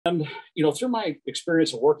And through my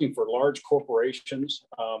experience of working for large corporations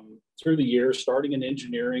through the years, starting in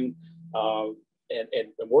engineering uh, and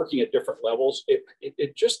working at different levels,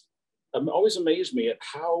 it just always amazed me at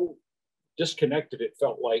how disconnected it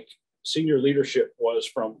felt like senior leadership was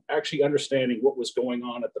from actually understanding what was going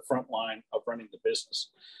on at the front line of running the business.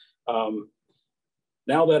 Um,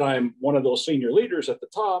 Now that I'm one of those senior leaders at the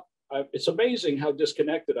top, it's amazing how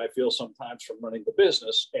disconnected I feel sometimes from running the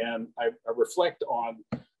business. And I reflect on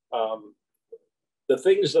um, the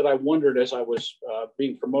things that I wondered as I was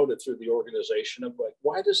being promoted through the organization of like,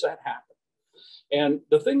 why does that happen? And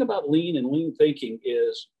the thing about lean and lean thinking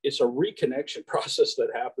is it's a reconnection process that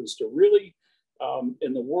happens to really,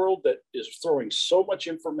 in the world that is throwing so much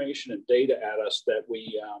information and data at us that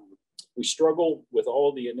we struggle with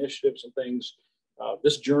all the initiatives and things.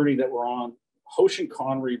 This journey that we're on, Hoshin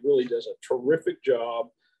Kanri really does a terrific job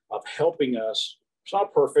of helping us. It's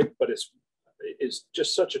not perfect, but it's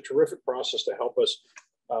just such a terrific process to help us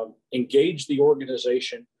engage the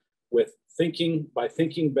organization with thinking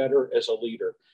better as a leader.